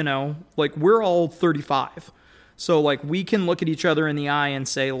 you know, like, we're all 35. So, like, we can look at each other in the eye and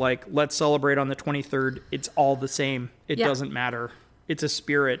say, like, let's celebrate on the 23rd. It's all the same. It doesn't matter. It's a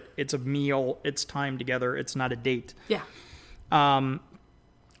spirit. It's a meal. It's time together. It's not a date. Yeah. And,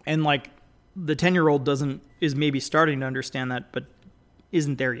 like, the 10-year-old is maybe starting to understand that, but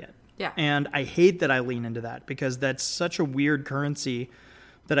isn't there yet. Yeah. And I hate that I lean into that because that's such a weird currency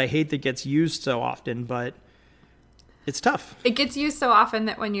that I hate that gets used so often, but it's tough. It gets used so often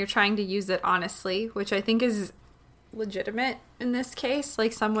that when you're trying to use it honestly, which I think is legitimate in this case.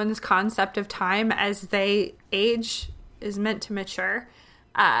 Like, someone's concept of time as they age is meant to mature.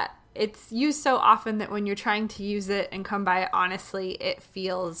 It's used so often that when you're trying to use it and come by it honestly, it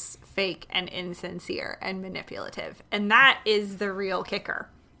feels fake and insincere and manipulative. And that is the real kicker,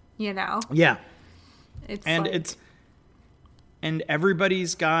 you know? Yeah. It's and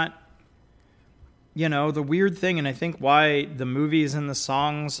everybody's got, you know, the weird thing, and I think why the movies and the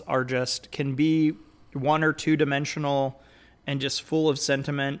songs are just, can be one or two dimensional and just full of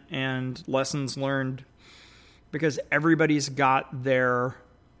sentiment and lessons learned, because everybody's got their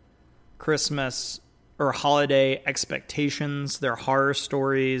Christmas or holiday expectations, their horror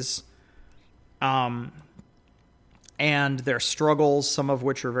stories, and their struggles, some of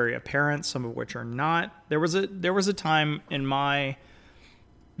which are very apparent, some of which are not. There was a time in my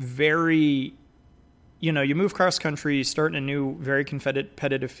very, you know, you move cross country, you start in a new, very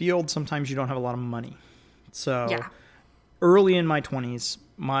competitive field. Sometimes you don't have a lot of money. So yeah. Early in my 20s,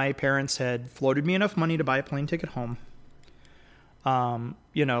 my parents had floated me enough money to buy a plane ticket home.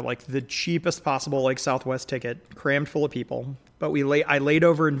 You know, like the cheapest possible, like Southwest ticket, crammed full of people. But I laid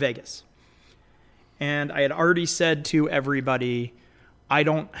over in Vegas. And I had already said to everybody, I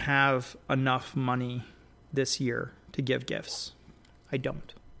don't have enough money this year to give gifts. I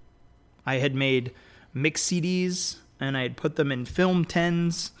don't. I had made mix CDs and I had put them in film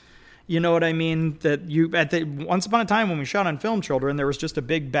 10s. You know what I mean? That once upon a time when we shot on Film Children, there was just a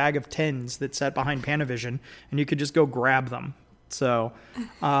big bag of 10s that sat behind Panavision and you could just go grab them. So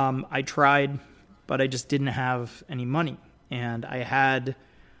I tried, but I just didn't have any money. And I had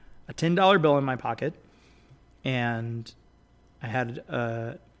a $10 bill in my pocket, and I had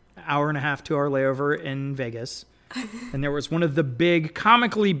an hour and a half, 2 hour layover in Vegas. And there was one of the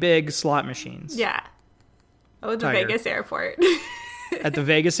comically big slot machines. Yeah. Oh, the Tiger. Vegas airport. At the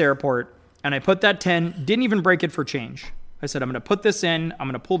Vegas airport. And I put that 10, didn't even break it for change. I said, I'm going to put this in. I'm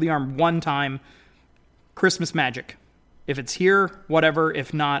going to pull the arm one time. Christmas magic. If it's here, whatever.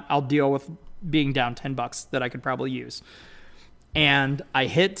 If not, I'll deal with being down $10 that I could probably use. And I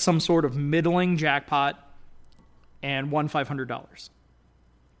hit some sort of middling jackpot and won $500.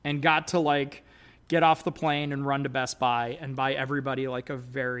 And got to, like, get off the plane and run to Best Buy and buy everybody, like, a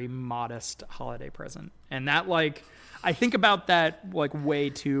very modest holiday present. And that, like, I think about that, like, way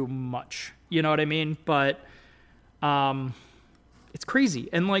too much. You know what I mean? But it's crazy.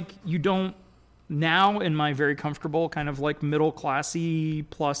 And, like, you don't, now in my very comfortable kind of, like, middle classy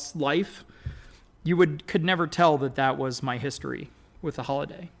plus life, you could never tell that was my history with the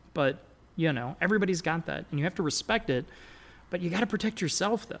holiday. But, you know, everybody's got that. And you have to respect it. But you got to protect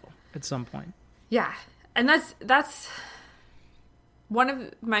yourself, though, at some point. Yeah. And that's one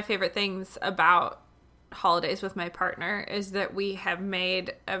of my favorite things about holidays with my partner is that we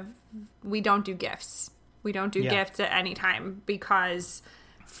don't do gifts. We don't do gifts at any time, because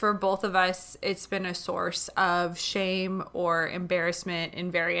for both of us, it's been a source of shame or embarrassment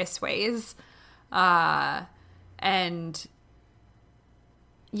in various ways. And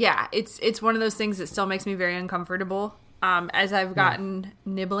yeah, it's one of those things that still makes me very uncomfortable. As I've gotten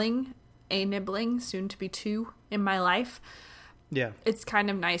nibbling, soon to be 2 in my life. Yeah. It's kind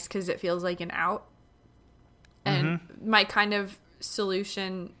of nice because it feels like an out. And my kind of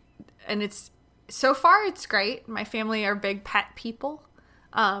solution, and so far it's great. My family are big pet people.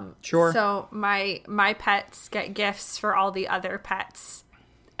 Sure. So my pets get gifts for all the other pets.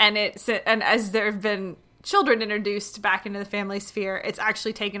 And as there have been children introduced back into the family sphere, it's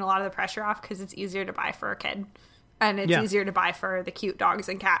actually taken a lot of the pressure off because it's easier to buy for a kid. And it's easier to buy for the cute dogs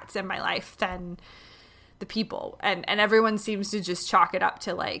and cats in my life than the people. And everyone seems to just chalk it up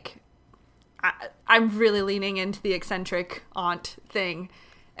to, like, I'm really leaning into the eccentric aunt thing.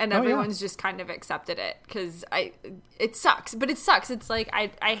 And everyone's just kind of accepted it because it sucks. But it sucks. It's like,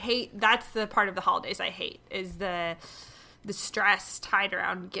 I hate, that's the part of the holidays I hate, is the stress tied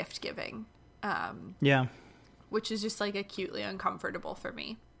around gift giving. Which is just, like, acutely uncomfortable for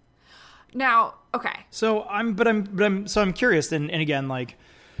me. Now, okay. So I'm curious, and again, like,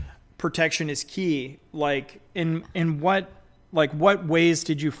 protection is key. Like, in what ways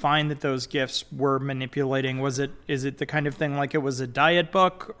did you find that those gifts were manipulating? Is it the kind of thing like it was a diet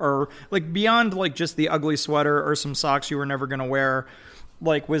book, or, like, beyond, like, just the ugly sweater or some socks you were never going to wear?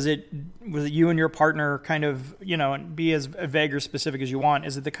 Like, was it you and your partner kind of, you know, and be as vague or specific as you want?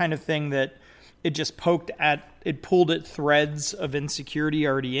 Is it the kind of thing that it just pulled at threads of insecurity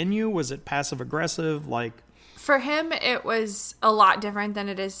already in you? Was it passive aggressive? Like, for him, it was a lot different than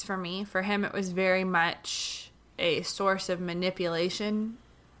it is for me. For him, it was very much a source of manipulation,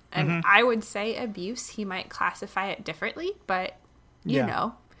 and I would say abuse. He might classify it differently, but you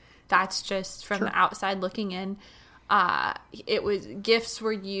know, that's just from the outside looking in. gifts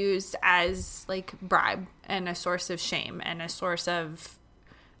were used as like bribe and a source of shame and a source of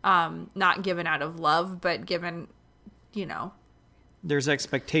not given out of love, but given, there's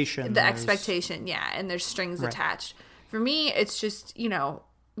expectation. Expectation, yeah, and there's strings right. attached. For me, it's just,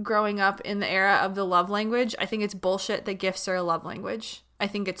 growing up in the era of the love language, I think it's bullshit that gifts are a love language. I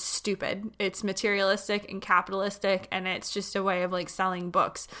think it's stupid. It's materialistic and capitalistic, and it's just a way of like selling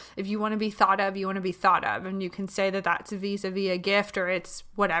books. If you want to be thought of, you want to be thought of, and you can say that that's vis-a-vis a gift or it's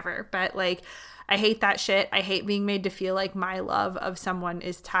whatever. But like, I hate that shit. I hate being made to feel like my love of someone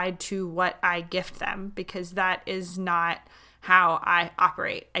is tied to what I gift them, because that is not how I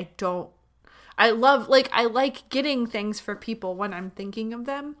operate. I like getting things for people when I'm thinking of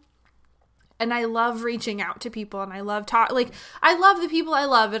them. And I love reaching out to people, and I love I love the people I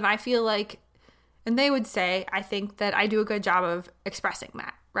love, and I feel like, and they would say, I think that I do a good job of expressing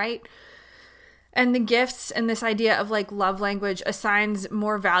that, right? And the gifts and this idea of like love language assigns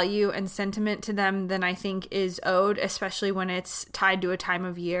more value and sentiment to them than I think is owed, especially when it's tied to a time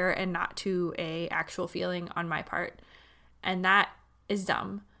of year and not to a actual feeling on my part. And that is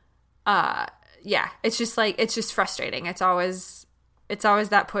dumb. Yeah, it's just frustrating. It's always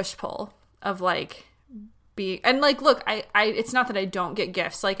that push-pull of like being, and like, look, I it's not that I don't get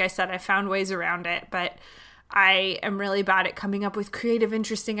gifts. Like I said, I found ways around it, but I am really bad at coming up with creative,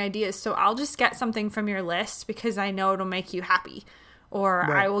 interesting ideas. So I'll just get something from your list because I know it'll make you happy, or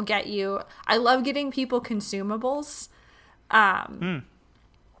right. I will get you. I love getting people consumables.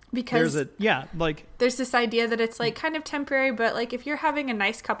 Because there's this idea that it's like kind of temporary, but like if you're having a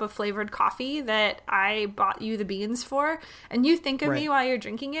nice cup of flavored coffee that I bought you the beans for, and you think of right. me while you're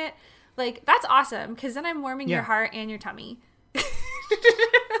drinking it, like that's awesome, because then I'm warming your heart and your tummy.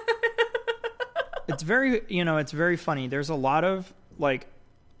 It's very funny. There's a lot of like,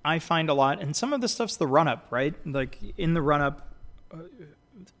 I find a lot, and some of the stuff's the run up, right? Like in the run up,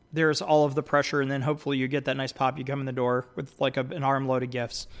 there's all of the pressure, and then hopefully you get that nice pop. You come in the door with like an armload of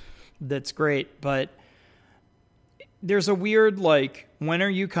gifts. That's great. But there's a weird, like, when are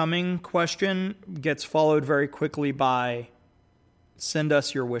you coming question gets followed very quickly by send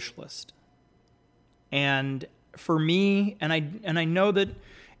us your wish list. And for me, and I know that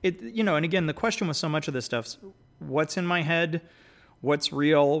it, and again, the question with so much of this stuff's what's in my head, what's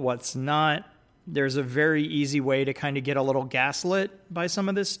real, what's not. There's a very easy way to kind of get a little gaslit by some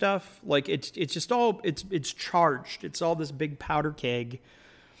of this stuff. Like it's just all, it's charged. It's all this big powder keg.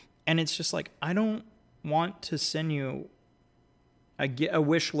 And it's just like, I don't want to send you a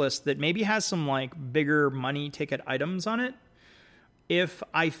wish list that maybe has some like bigger money ticket items on it, if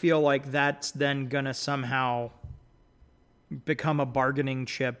I feel like that's then going to somehow become a bargaining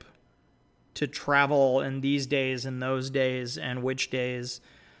chip to travel in these days and those days and which days.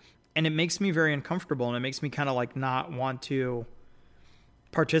 And it makes me very uncomfortable, and it makes me kind of like not want to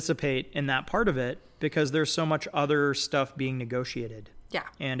participate in that part of it, because there's so much other stuff being negotiated. Yeah.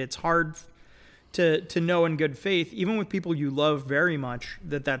 And it's hard to know in good faith, even with people you love very much,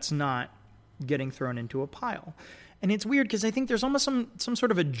 that that's not getting thrown into a pile. And it's weird because I think there's almost some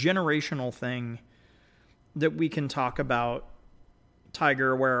sort of a generational thing that we can talk about,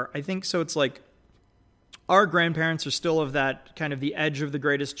 Tiger, where I think so it's like our grandparents are still of that kind of the edge of the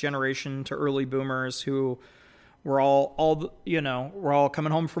greatest generation to early boomers who were all we're all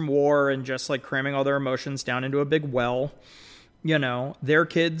coming home from war and just like cramming all their emotions down into a big well. Their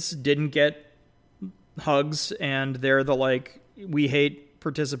kids didn't get hugs, and they're the like, we hate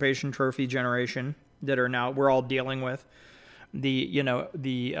participation trophy generation that are now we're all dealing with the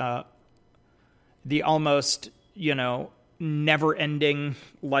almost never ending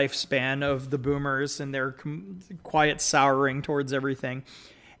lifespan of the boomers and their quiet souring towards everything.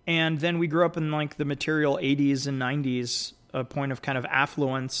 And then we grew up in like the material 80s and 90s, a point of kind of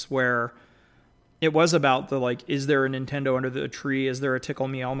affluence where it was about the like, is there a Nintendo under the tree? Is there a Tickle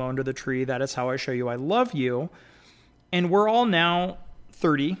Me Elmo under the tree? That is how I show you I love you. And we're all now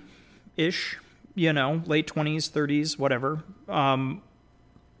 30-ish, late 20s, 30s, whatever. And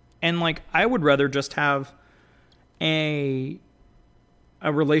like, I would rather just have a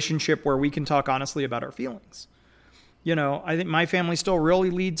relationship where we can talk honestly about our feelings. I think my family still really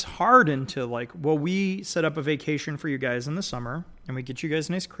leads hard into like, well, we set up a vacation for you guys in the summer, and we get you guys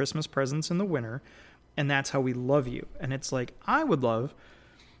nice Christmas presents in the winter, and that's how we love you. And it's like, I would love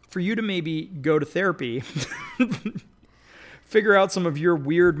for you to maybe go to therapy, figure out some of your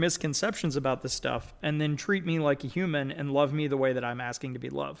weird misconceptions about this stuff, and then treat me like a human and love me the way that I'm asking to be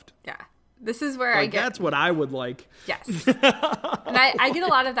loved. Yeah. This is where I get... That's what I would like. Yes. And I get a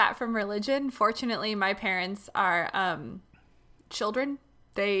lot of that from religion. Fortunately, my parents are children.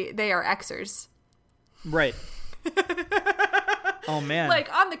 They are Xers. Right. Oh man.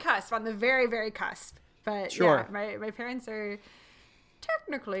 Like on the cusp, on the very, very cusp. But sure. Yeah, my parents are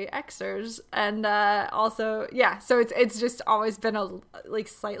technically Xers, and also so it's just always been a like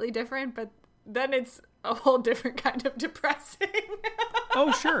slightly different, but then it's a whole different kind of depressing.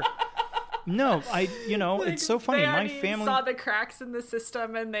 Oh sure. No, it's so funny. My family saw the cracks in the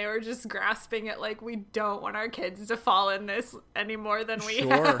system, and they were just grasping at like, we don't want our kids to fall in this any more than we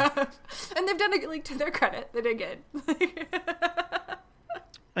have. And they've done it, like, to their credit, they did good.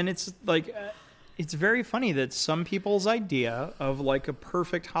 And it's like, it's very funny that some people's idea of like a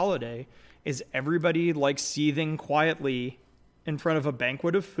perfect holiday is everybody like seething quietly in front of a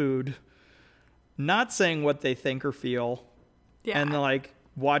banquet of food, not saying what they think or feel, and like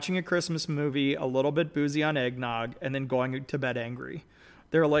watching a Christmas movie, a little bit boozy on eggnog, and then going to bed angry.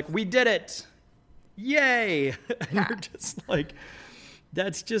 They're like, we did it! Yay! And you're just like,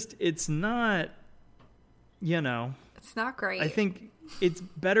 that's just, it's not, It's not great. I think it's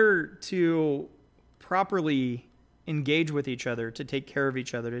better to properly engage with each other, to take care of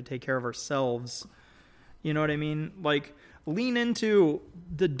each other, to take care of ourselves. You know what I mean? Like, lean into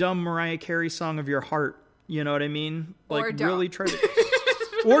the dumb Mariah Carey song of your heart. You know what I mean? Like, or don't. Really try to...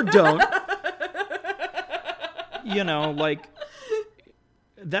 Or don't. Like,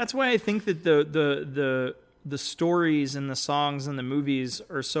 that's why I think that the stories and the songs and the movies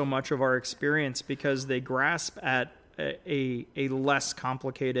are so much of our experience, because they grasp at a less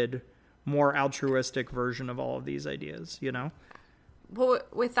complicated, more altruistic version of all of these ideas, Well,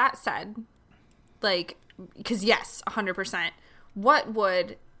 with that said, like, because yes, 100%, what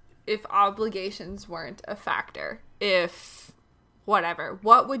would, if obligations weren't a factor, if whatever,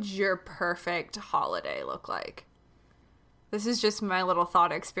 what would your perfect holiday look like? This is just my little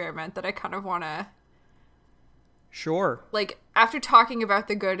thought experiment that I kind of want to... Sure. Like, after talking about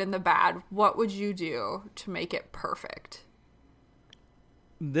the good and the bad, what would you do to make it perfect?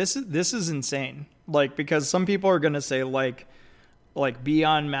 This is insane. Like, because some people are going to say, like be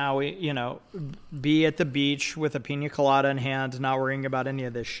on Maui, be at the beach with a pina colada in hand, not worrying about any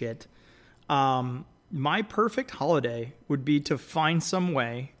of this shit. My perfect holiday would be to find some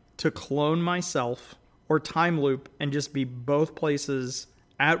way to clone myself or time loop and just be both places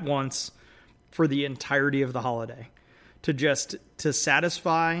at once for the entirety of the holiday. To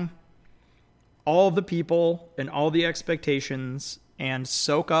satisfy all the people and all the expectations and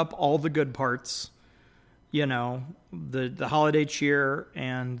soak up all the good parts, the holiday cheer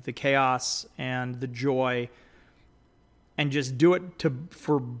and the chaos and the joy, and just do it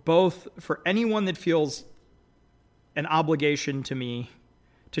for anyone that feels an obligation to me,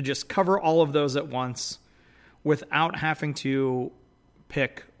 to just cover all of those at once without having to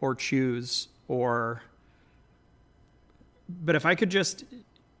pick or choose but if I could just,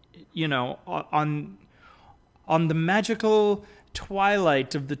 on the magical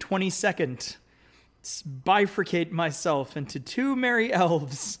twilight of the 22nd, bifurcate myself into two merry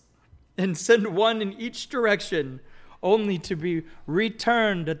elves and send one in each direction, only to be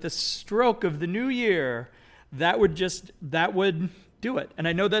returned at the stroke of the new year, that would do it. And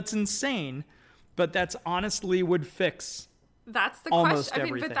I know that's insane, but that's honestly would fix that's the almost question.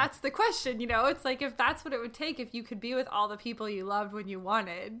 everything. But that's the question, It's like, if that's what it would take, if you could be with all the people you loved when you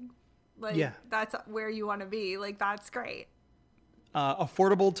wanted, like, that's where you want to be. Like, that's great.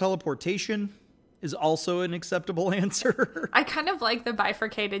 Affordable teleportation is also an acceptable answer. I kind of like the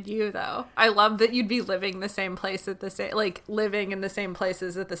bifurcated you, though. I love that you'd be living the same place living in the same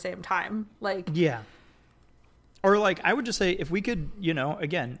places at the same time. Like, yeah. Or like, I would just say, if we could,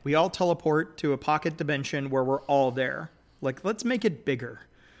 again, we all teleport to a pocket dimension where we're all there. Like, let's make it bigger.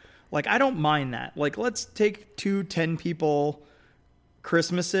 Like, I don't mind that. Like, let's take 2 10 people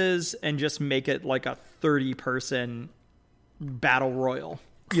Christmases and just make it like a 30-person battle royal.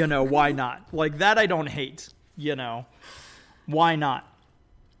 Why not? Like, that I don't hate. Why not?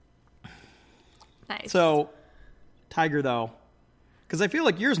 Nice. So, Tiger, though, because I feel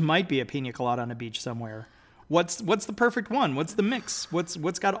like yours might be a pina colada on a beach somewhere. What's the perfect one? What's the mix? What's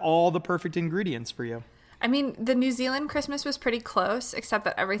got all the perfect ingredients for you? I mean, the New Zealand Christmas was pretty close, except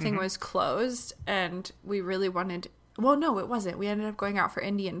that everything was closed, and we really wanted... Well, no, it wasn't. We ended up going out for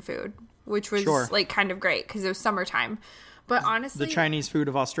Indian food, which was, like, kind of great, because it was summertime. But honestly... The Chinese food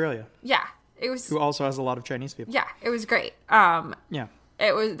of Australia. Yeah. It was... Who also has a lot of Chinese people. Yeah, it was great. Yeah.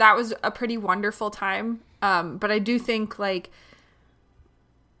 That was a pretty wonderful time. But I do think, like...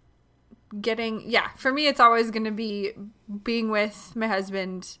 for me, it's always going to be being with my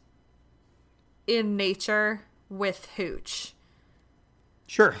husband in nature with Hooch.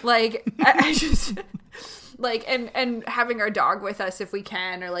 Sure. Like, I just, like, and having our dog with us if we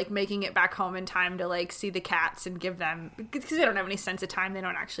can, or like making it back home in time to like see the cats and give them, because they don't have any sense of time, they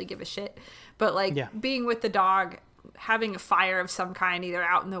don't actually give a shit, but like being with the dog, having a fire of some kind, either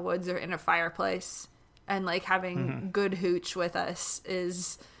out in the woods or in a fireplace, and like having good hooch with us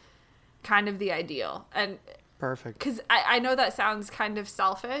is kind of the ideal. And perfect, because I know that sounds kind of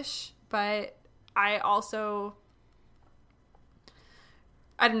selfish, but I also,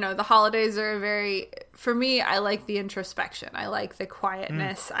 I don't know, the holidays are for me, I like the introspection. I like the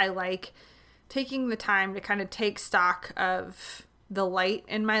quietness. I like taking the time to kind of take stock of the light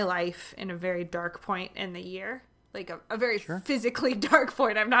in my life in a very dark point in the year. Like a very physically dark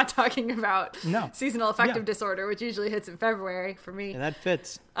point. I'm not talking about seasonal affective disorder, which usually hits in February for me. Yeah, that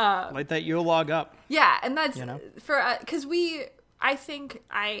fits. Light that Yule log up. Yeah, and that's, because I think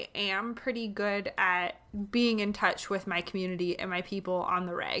I am pretty good at being in touch with my community and my people on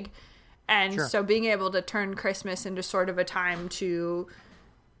the reg. And so being able to turn Christmas into sort of a time to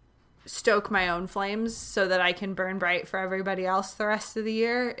stoke my own flames so that I can burn bright for everybody else the rest of the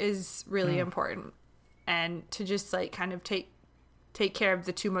year is really important. And to just like kind of take care of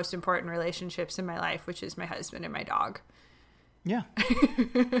the two most important relationships in my life, which is my husband and my dog. Yeah.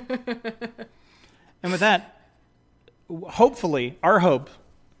 And with that, hopefully, our hope,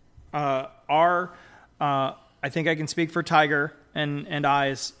 I think I can speak for Tiger and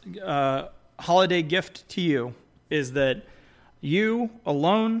I's holiday gift to you is that you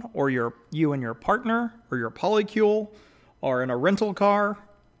alone, or you and your partner, or your polycule, or in a rental car,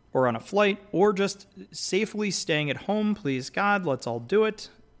 or on a flight, or just safely staying at home, please God, let's all do it,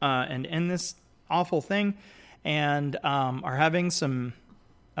 and end this awful thing, and are having some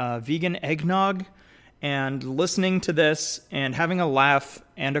vegan eggnog, and listening to this and having a laugh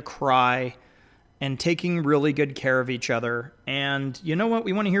and a cry and taking really good care of each other. And you know what?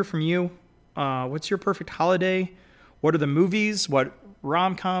 We want to hear from you. What's your perfect holiday? What are the movies? What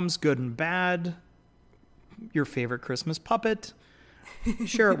rom-coms, good and bad? Your favorite Christmas puppet?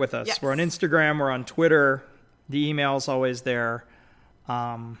 Share it with us. Yes. We're on Instagram. We're on Twitter. The email's always there.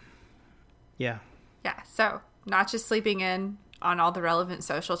 Yeah. Yeah. So Not Just Sleeping In on all the relevant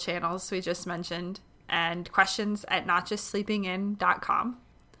social channels we just mentioned, and questions at notjustsleepingin.com.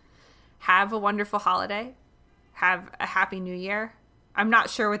 Have a wonderful holiday. Have a happy new year. I'm not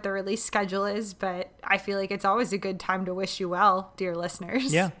sure what the release schedule is, but I feel like it's always a good time to wish you well, dear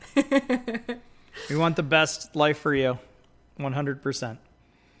listeners. Yeah. We want the best life for you. 100%.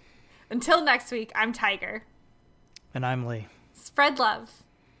 Until next week, I'm Tiger. And I'm Lee. Spread love.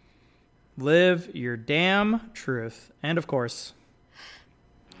 Live your damn truth. And of course,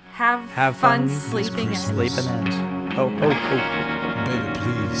 have fun sleeping in. Sleeping in. Ho, ho, ho. Baby,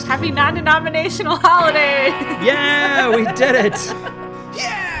 please. Happy non-denominational holiday. Yeah, we did it.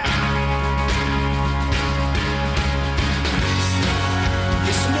 Yeah!